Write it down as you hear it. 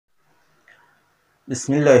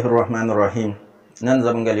بسم الله الرحمن الرحیم. نن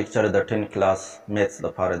زموږ لیکچر د 10 کلاس میتھس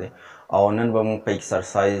لپاره دی او نن به موږ په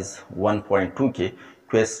ایکسرسایز 1.2 کې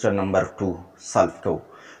کوېسچن نمبر 2 سالو کوو.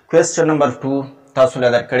 کوېسچن نمبر 2 تاسو له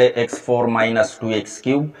درکړی x4 minus 2x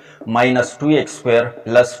cube minus 2x square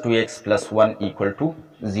plus 2x plus 1 equal to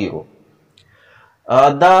 0.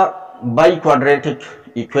 دا باي کوادریټک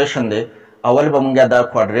ایکویشن دی. اول به موږ دا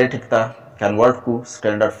کوادریټک ته کنورټ کو،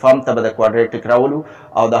 سټنډرډ فارم ته به د کوادریټک راولو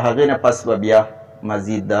او د هغې نه پس به بیا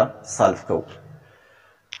مزید دا سالو کوو.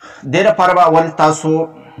 دې لپاره به اول تاسو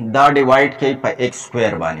دا ډیوایډ کوئ په ایکس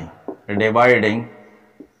سکویر باندې. ډیوایډینګ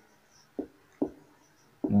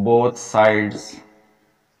both sides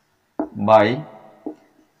by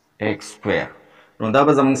x square. نو دا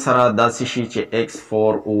به زموږ سره داسې شي چې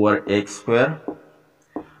x4 over x square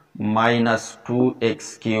minus 2x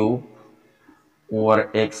cube over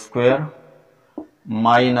x square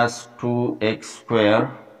minus 2x square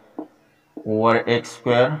over x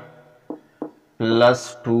square plus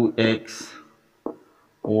 2x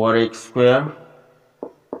over x square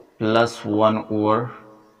plus 1 over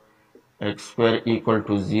x square equal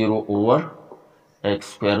to 0 over x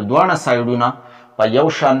square. دوانه سایډونه په یو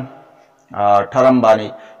شان ټرم باندې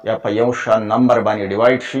یا په یو شان نمبر باندې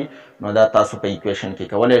ډیوایډ شي نو دا تاسو په ایکویشن کې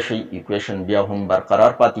کولی شئ. ایکویشن بیا هم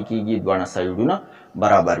برقرار پاتې کیږي، دوانه سایډونه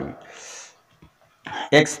برابر وي.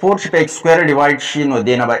 x4 چې په x سکویر ډیوایډ شي نو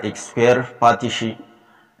دې نه به x سکویر پاتې شي.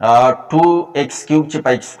 2x کیوب چې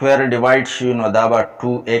په x سکویر ډیوایډ شي نو دا به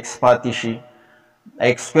 2x پاتې شي.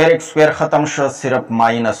 x سکویر ختم شو، صرف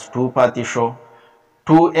ماینس 2 پاتې شو.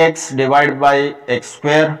 2x ډیوایډ بای x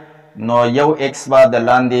سکویر نو یو x به د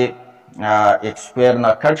لاندې x سکویر نه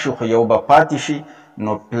کټ شي خو یو به پاتې شي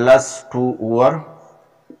نو پلس 2 اوور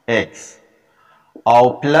x او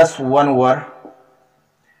پلس 1 اوور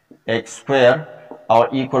x سکویر او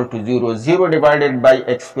equal to 0. 0 divided by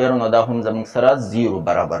x square نو دا هم زموږ سره 0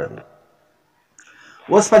 برابر دی.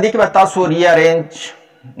 اوس په دې کې به تاسو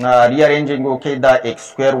ریارینجنګ وکړئ. دا x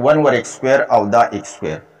سکویر 1 over x سکویر او دا x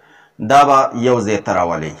سکویر دا به یو ځای ته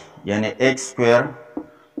راولئ، یعنی x سکویر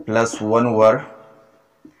پلس 1 over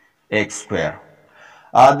x سکویر.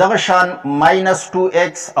 دغه شان ماینس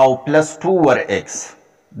 2x او پلس 2 over x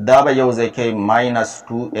دا به یو ځای کوئ، ماینس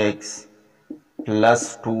 2x پلس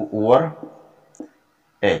 2 over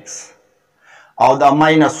x او دا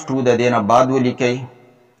ماینس 2 د دې نه بعد ولیکئ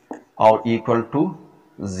او equal to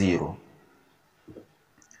 0.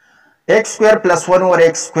 x سکویر پلس 1 over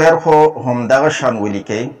x سکویر خو هم دغه شان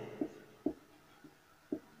ولیکئ.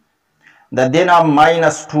 د دې نه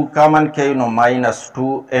ماینس 2 کامن کوئ نو ماینس 2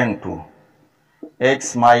 into x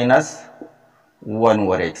ماینس 1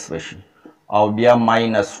 over x بشي او بیا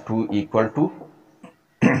ماینس 2 equal to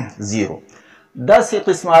 0. داسې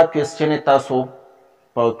قسمه کوېسچنې تاسو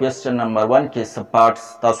په کوېسچن نمبر 1 کې څه پارټس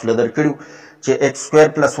تاسو له درکړي چې x سکویر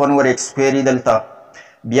پلس 1 over x سکویر یې دلته،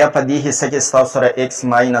 بیا په دې حصه کې ستاسو سره x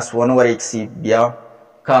ماینس 1 over x بیا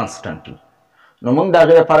کانسټنټ وي. نو موږ د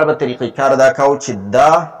هغې لپاره به طریقې کار دا کوو چې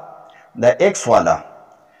دا د x والا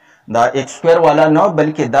دا x سکویر والا نه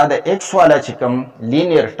بلکې دا د x والا چې کوم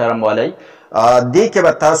لینیر ټرم والی دې کې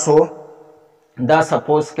به تاسو دا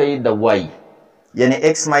سپوز کوئ د y، یعنی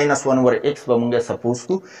x minus 1 over x به مونږ سپوز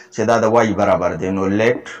کو چې دا د y برابر دی. نو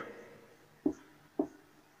let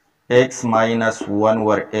x minus 1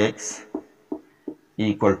 over x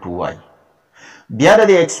equal to y. بیا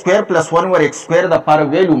د x سکویر پلس 1 over x سکویر د پاره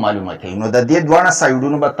ویلو معلومه کوي. نو د دې دوانه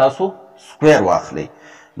سایډونو به تاسو سکویر واخلئ.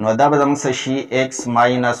 نو دا به زموږ څه شي x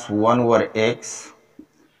minus 1 over x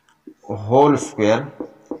whole square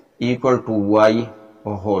equal to y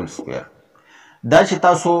whole square. دا چې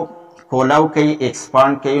تاسو کولاو کوي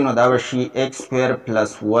ایکسپانډ کوي نو دا به شي x سکویر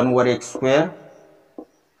پلس 1 over x سکویر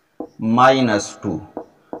ماینس 2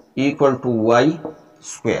 equal to y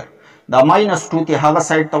سکویر. دا ماینس 2 ته هغه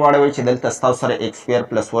سایډ ته واړوئ چې دلته ستاسو سره x سکویر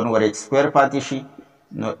پلس 1 over x سکویر پاتې شي.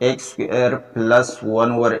 نو x سکویر پلس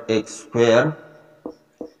 1 over x سکویر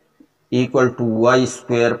equal to y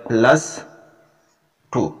سکویر پلس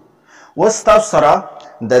 2. اوس تاسو سره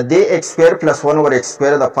د دې x سکویر پلس 1 over x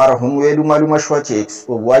سکویر د پاره هم ویلو معلومه شوه چې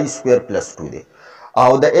y سکویر پلس 2 دی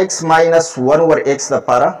او د x ماینس 1 over x د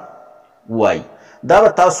پاره y. دا به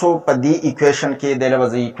تاسو په دې ایکویشن کې د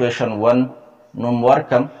لوزه ایکویشن 1 نوم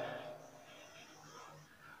ورکم.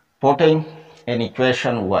 putting in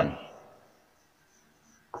equation 1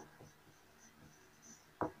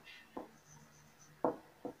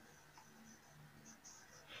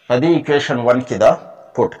 په دې ایکویشن 1 کې دا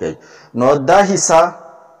پوټ کړئ. نو دا حصہ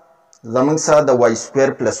زموږ سره د y سکویر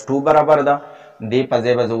پلس 2 برابر ده. دې په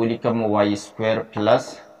ځای به زه ولیکم y سکویر پلس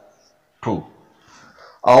 2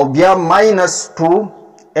 او بیا ماینس 2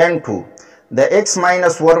 n2 د x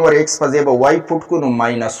minus 1 ور x په ځای به y پټ کړو نو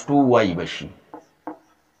minus 2y به شي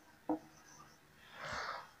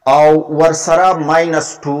او ورسره minus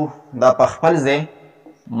 2 دا په خپل ځای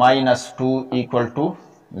minus 2 equal to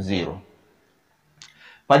 0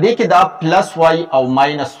 په دې کې دا plus y او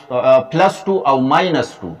minus plus 2 او minus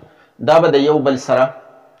 2 دا به د یو بل سره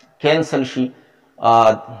کینسل شي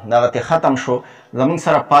دغه ته ختم شو زمونږ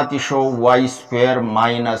سره پاتې شو y square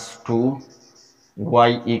minus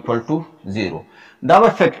 2y equal to 0 دا به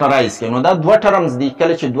فیکټرایز کوي نو دا دوه ټرمز دي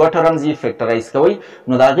کله چې دوه ټرمز یې فیکټرایز کوئ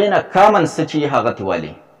نو د هغې نه کامن څه چې هغه ته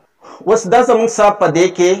ولي اوس دا زمونږ سره په دې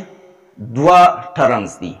کې دوه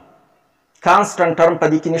ټرمز دي کانسټنټ ټرم په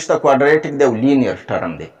دې کې نشته کوادریټک دی او لینیر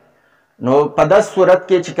ټرم دی نو په داسې صورت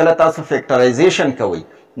کې چې کله تاسو فیکټرایزیشن کوئ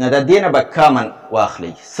نو د دې نه به کامن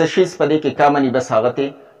واخلئ څه شیز په دې کې کامن وي بس هغه ته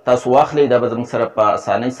تاسو واخلئ دا به زموږ سره په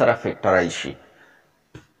اسانۍ سره فیکټرایز شي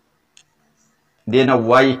دې نه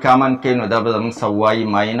وای کامن کې نو دا به زموږ سره وای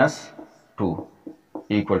ماینس 2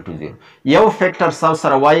 equal to 0 یو فیکټر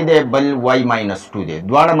سره وای دی بل وای ماینس 2 دی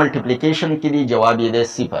دواړه ملټیپلیکیشن کې دي جواب یې دی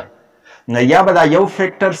 0 نو یا به دا یو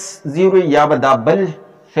فیکټر 0 یا به دا بل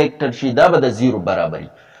فیکټر شي دا به د 0 برابري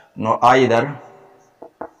نو either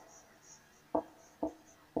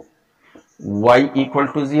y equal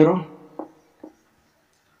to 0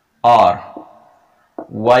 or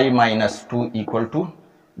y minus 2 equal to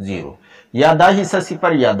 0 یا دا حصہ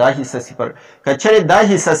صفر یا دا حصہ صفر کچره دا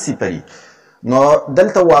حصہ صفر نو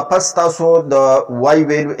دلته واپس تاسو د y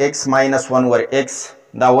value x minus 1 ور x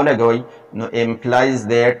دا ولګوي نو implies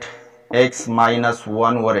that x minus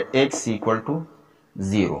 1 ور x equal to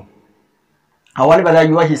 0 اول به دا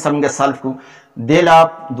یو حصہ موږ سالف کو دلا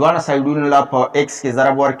دوه سایډونو لا په x کې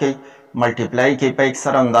ضرب ورکړي ملټیپلای کې په x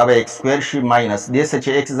سره دا به x سکوير شي ماینس دې څه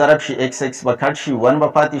چې x ضرب شي x به کټ شي 1 به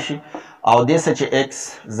پاتې شي او دې څه چې x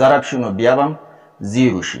ضرب شي نو بیا به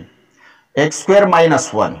 0 شي x سکوير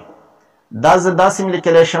ماینس 1 دا زه داسې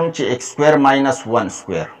لیکلی شم چې x سکوير ماینس 1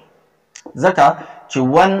 سکوير ځکه چې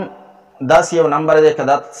 1 داسې یو نمبر دی که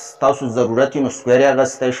دا تاسو ضرورت نو سکوير یې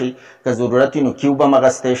اخیستی شئ که ضرورت نو کیوب هم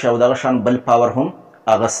اخیستی شئ او دغه شان بل پاور هم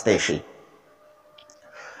اخیستی شئ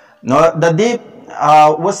نو د دې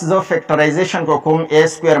اوس زه فیکټرایزیشن کوم a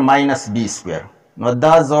سکوير ماینس b سکوير نو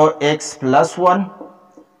دا زه x پلس 1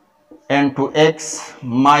 into x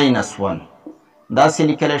minus 1 داسې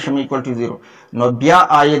لیکلی شم equal to 0 نو بیا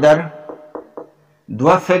either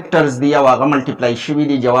دوه فیکټرز دی او هغه ملټیپلای شوي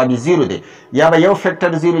دي جواب 0 دی یا به یو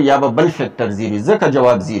فیکټر 0 یا به بل فیکټر 0 ځکه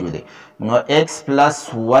جواب 0 دی نو x plus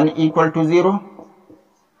 1 equal to 0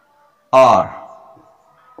 or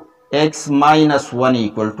x minus 1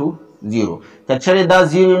 equal to 0 که چېرې دا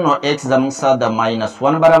 0 نو x زموږ سره د minus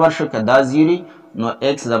 1 برابر شو که دا 0 نو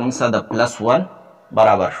x زموږ سره د plus 1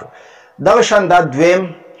 برابر شو دغه شان دا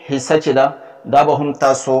دویم حصه چې ده دا به هم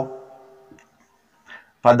تاسو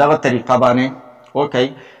په دغه طریقه باندې اوکی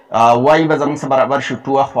y به زموږ سره برابر شي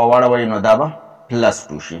 2 اخوا واړوئ نو دا به پلس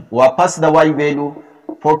 2 شي واپس د y ویلو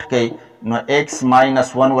پوټ کوئ نو x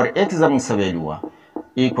ماینس 1 ور x زموږ سره ویلو وه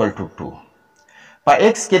ایکول ټو 2 په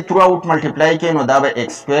x کې تھرو آوټ ملټیپلای کوئ نو دا به x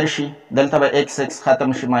سکویر شي دلته به x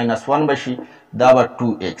ختم شي ماینس 1 به شي دا به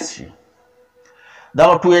 2x شي دا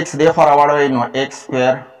 2x دې خوا راواړوئ نو x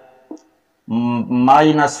سکویر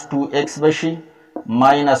minus 2x به شي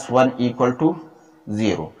minus 1 equal to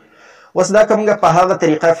 0 اوس دا که موږ په هغه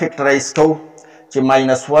طریقه فیکټرایز کوو چې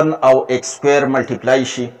minus 1 او x سکویر ملټیپلای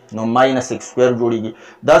شي نو minus x سکویر جوړیږي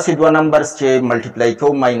داسې دوه نمبرز چې ملټیپلای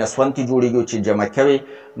کوو minus 1 ته جوړیږي چې جمع کوي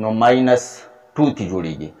نو minus 2 ته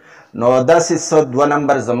جوړیږي نو داسې څه دوه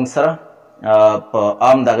نمبر زموږ سره په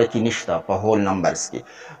عام دغه کې نشته په هول نمبرز کې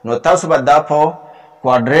نو تاسو به دا په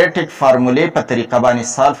کوادریټک فارمولې په طریقه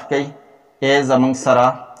باندې سالف کوئ a زموږ سره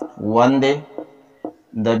 1 دی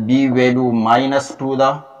د b ویلو minus 2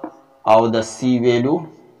 ده او د c ویلو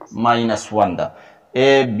minus 1 ده a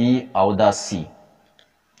b او دا c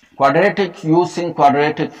quadratic using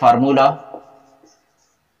quadratic formula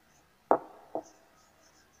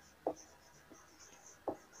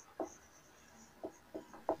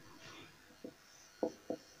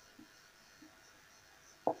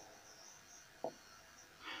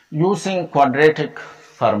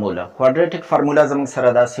quadratic formula زموږ سره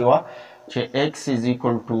داسې وه چې x is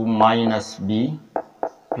equal to minus b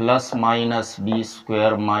plus minus b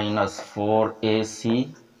square minus 4ac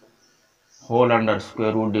whole under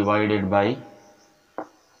square root divided by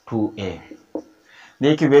 2a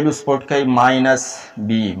دې کې ویلو سپوټ کوي minus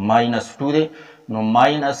b minus 2 دی نو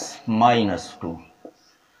minus 2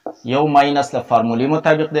 یو ماینس د فارمولې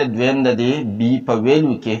مطابق دی دویم د دې b په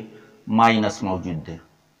ویلو کې ماینس موجود دی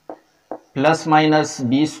پلس ماینس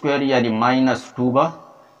b سکویر یعنی minus 2 به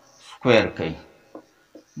سکویر کوي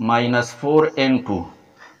minus 4 into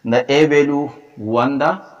the a value 1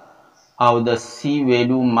 da or the c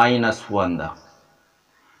value minus 1 da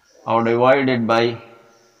or divided by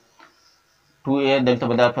 2a دلته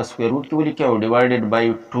به دا په سکویر روټ کې ولیکئ او divided by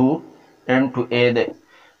 2 into a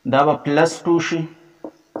دا به plus 2 شي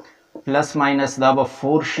plus minus دا به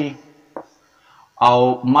 4 شي او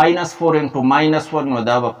minus 4 into minus 1 نو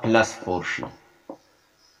دا به plus 4 شي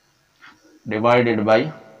divided by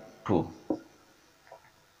 2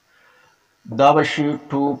 دا به شي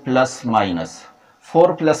 2 plus minus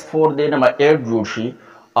 4 plus 4 دی نه به 8 جوړ شي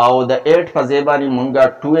او د 8 په ځای باندې مونږه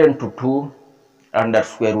 2 into 2 under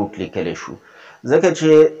square root لیکلی شو ځکه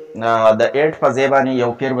چې د 8 په ځای باندې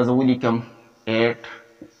یو پیر به زه ولیکم 8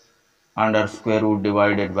 under square root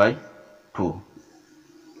divided by 2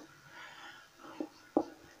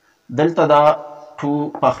 دلته دا 2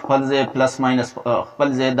 په خپل ځای پلس ماینس خپل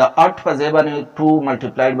ځای د 8 په ځای باندې 2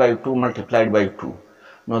 multiplied by 2 multiplied by 2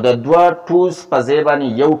 نو د دوه 2s په ځای باندې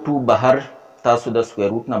یو 2 بهر تاسو د سکویر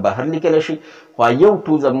روټ نه بهر لیکلی شي خو یو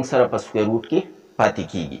 2 زموږ سره په سکویر روټ کې پاتې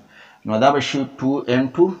کیږي نو دا به شي 2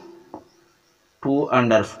 into 2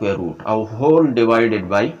 under square root او whole divided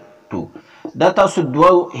by 2 دا تاسو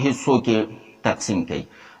دوه حصو کې تقسیم کړئ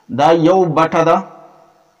دا یو بټه ده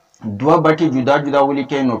دوه بټې جدا جدا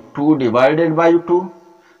ولیکئ نو 2 divided by 2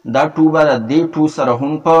 دا 2 به د دې 2 سره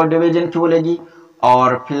هم په ډیویژن کې ولګي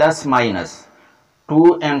اور پلس ماینس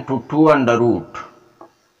 2 into 2 under root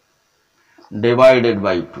divided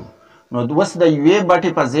by 2 نو اوس د یوې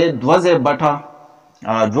بټې په ځای دوه ځای بټه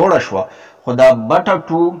جوړه شوه خو دا بټه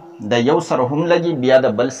 2 د یو سره هم لګي بیا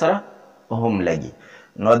د بل سره هم لګي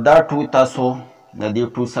نو دا 2 تاسو د دې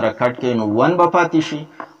 2 سره کټ کړئ نو 1 به پاتې شي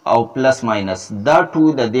او پلس ماینس دا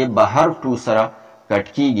 2 د دې بهر 2 سره کټ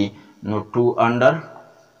کیږي نو 2 under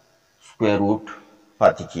square root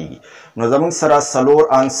پاتې کیږي نو زموږ سره څلور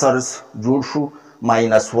آنسرز جوړ شو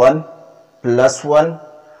minus 1 plus 1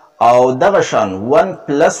 او دغه شان 1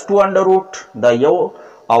 plus 2 under root دا یو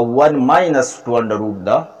او 1 minus 2 under root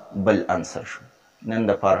دا بل آنسر شو نن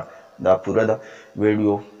دپاره دا پوره ده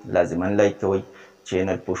ویډیو لازما لایک کوئ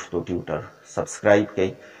چینل پشتو ټیوټر سبسکرایب کړئ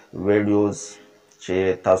ویډیوز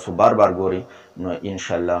چې تاسو بار بار ګورئ نو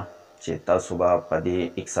انشاءالله چې تاسو به په دې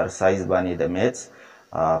ایکسرسایز باندې د میتھس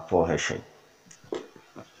پوه شئ